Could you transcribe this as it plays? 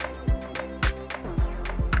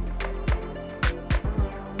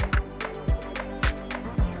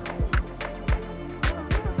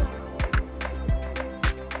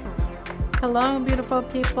Hello, beautiful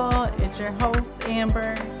people. It's your host,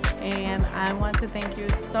 Amber, and I want to thank you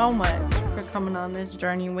so much for coming on this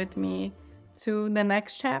journey with me to the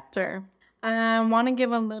next chapter. I want to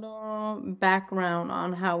give a little background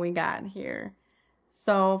on how we got here.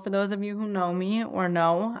 So, for those of you who know me or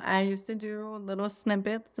know, I used to do little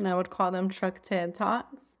snippets and I would call them Truck TED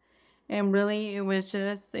Talks. And really, it was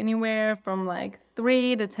just anywhere from like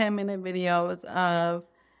 3 to 10 minute videos of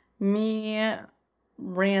me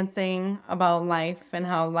ranting about life and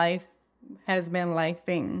how life has been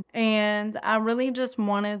lifing. And I really just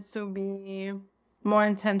wanted to be more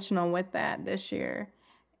intentional with that this year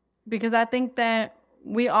because I think that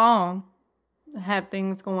we all have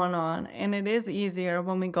things going on and it is easier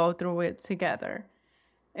when we go through it together.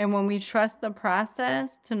 And when we trust the process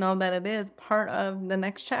to know that it is part of the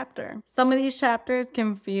next chapter. Some of these chapters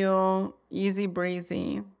can feel easy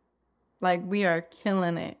breezy, like we are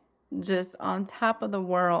killing it, just on top of the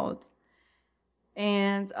world.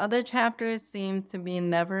 And other chapters seem to be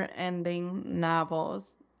never-ending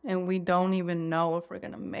novels, and we don't even know if we're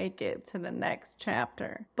going to make it to the next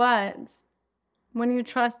chapter. But when you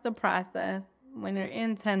trust the process, when you're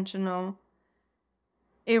intentional,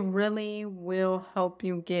 it really will help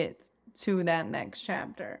you get to that next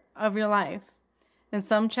chapter of your life. And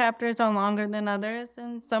some chapters are longer than others,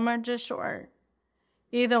 and some are just short.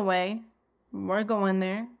 Either way, we're going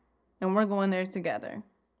there, and we're going there together.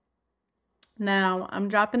 Now, I'm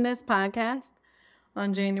dropping this podcast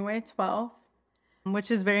on January 12th, which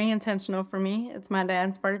is very intentional for me. It's my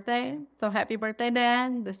dad's birthday, so happy birthday,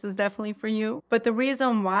 Dad. This is definitely for you. But the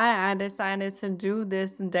reason why I decided to do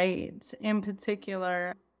this date in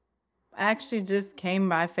particular actually just came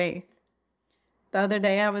by faith. The other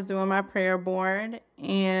day I was doing my prayer board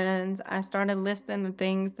and I started listing the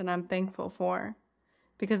things that I'm thankful for.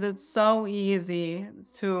 Because it's so easy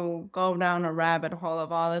to go down a rabbit hole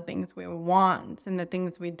of all the things we want and the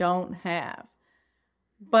things we don't have.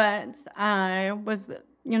 But I was,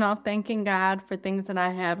 thanking God for things that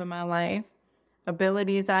I have in my life,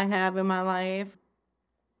 abilities I have in my life,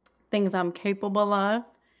 things I'm capable of,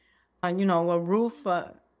 a roof,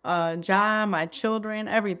 a job, my children,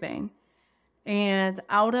 everything. And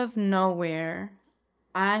out of nowhere,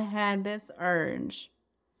 I had this urge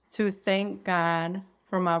to thank God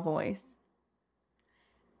for my voice.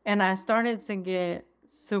 And I started to get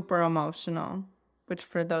super emotional, which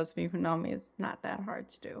for those of you who know me is not that hard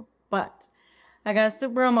to do. But I got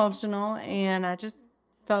super emotional and I just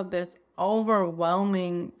felt this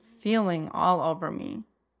overwhelming feeling all over me.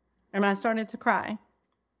 And I started to cry.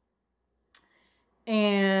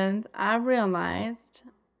 And I realized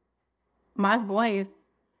my voice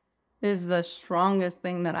is the strongest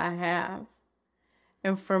thing that I have.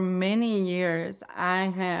 And for many years, I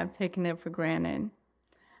have taken it for granted.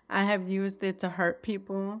 I have used it to hurt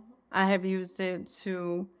people. I have used it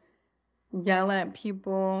to yell at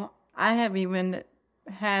people. I have even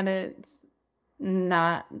had it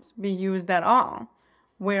not be used at all,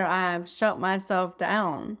 where I've shut myself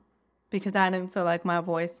down because I didn't feel like my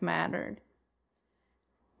voice mattered.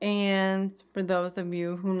 And for those of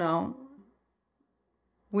you who know,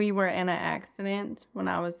 we were in an accident when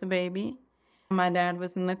I was a baby. My dad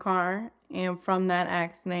was in the car, and from that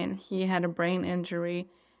accident, he had a brain injury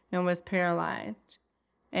and was paralyzed,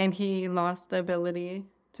 and he lost the ability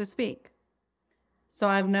to speak. So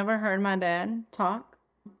I've never heard my dad talk.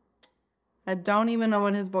 I don't even know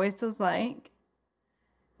what his voice is like.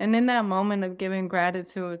 And in that moment of giving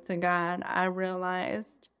gratitude to God, I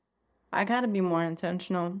realized I gotta be more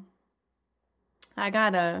intentional. I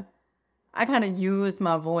gotta use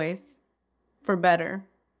my voice for better.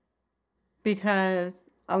 Because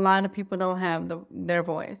a lot of people don't have their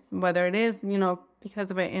voice, whether it is, because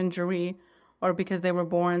of an injury or because they were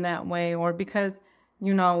born that way or because,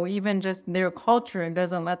 even just their culture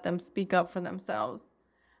doesn't let them speak up for themselves.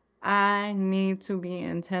 I need to be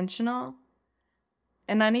intentional,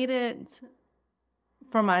 and I need it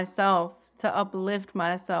for myself to uplift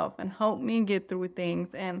myself and help me get through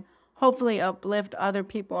things and hopefully uplift other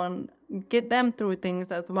people and get them through things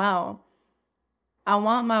as well. I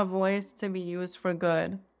want my voice to be used for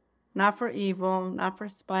good, not for evil, not for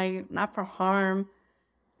spite, not for harm,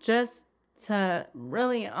 just to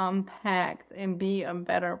really unpack and be a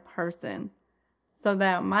better person so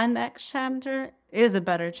that my next chapter is a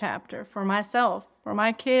better chapter for myself, for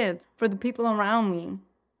my kids, for the people around me.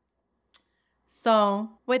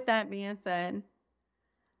 So with that being said,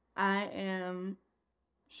 I am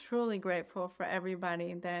truly grateful for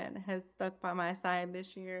everybody that has stuck by my side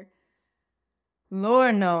this year.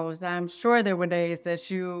 Lord knows, I'm sure there were days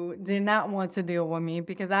that you did not want to deal with me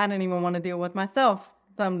because I didn't even want to deal with myself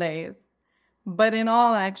some days. But in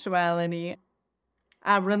all actuality,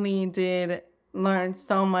 I really did learn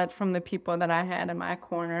so much from the people that I had in my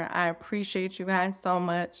corner. I appreciate you guys so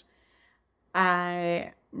much.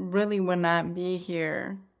 I really would not be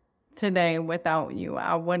here today without you.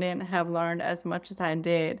 I wouldn't have learned as much as I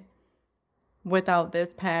did without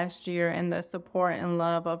this past year and the support and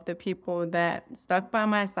love of the people that stuck by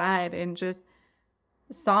my side and just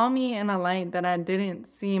saw me in a light that I didn't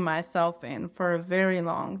see myself in for a very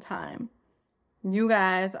long time. You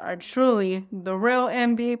guys are truly the real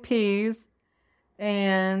MVPs.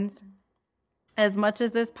 And as much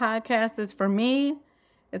as this podcast is for me,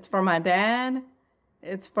 it's for my dad,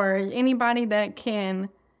 it's for anybody that can,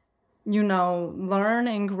 learn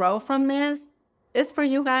and grow from this. It's for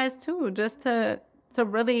you guys too, just to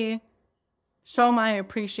really show my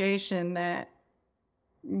appreciation that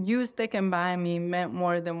you sticking by me meant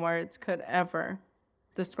more than words could ever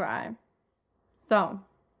describe. So,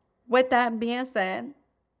 with that being said,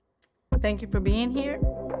 thank you for being here.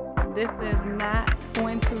 This is not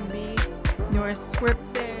going to be your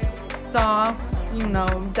scripted, soft,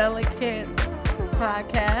 delicate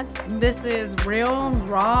podcast. This is real,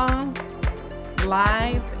 raw,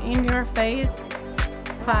 live, in your face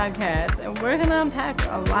podcast. And we're going to unpack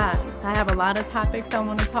a lot. I have a lot of topics I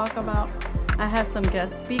want to talk about. I have some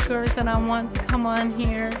guest speakers that I want to come on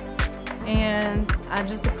here. And I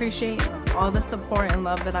just appreciate all the support and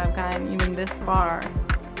love that I've gotten even this far.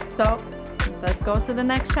 So let's go to the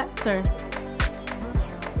next chapter.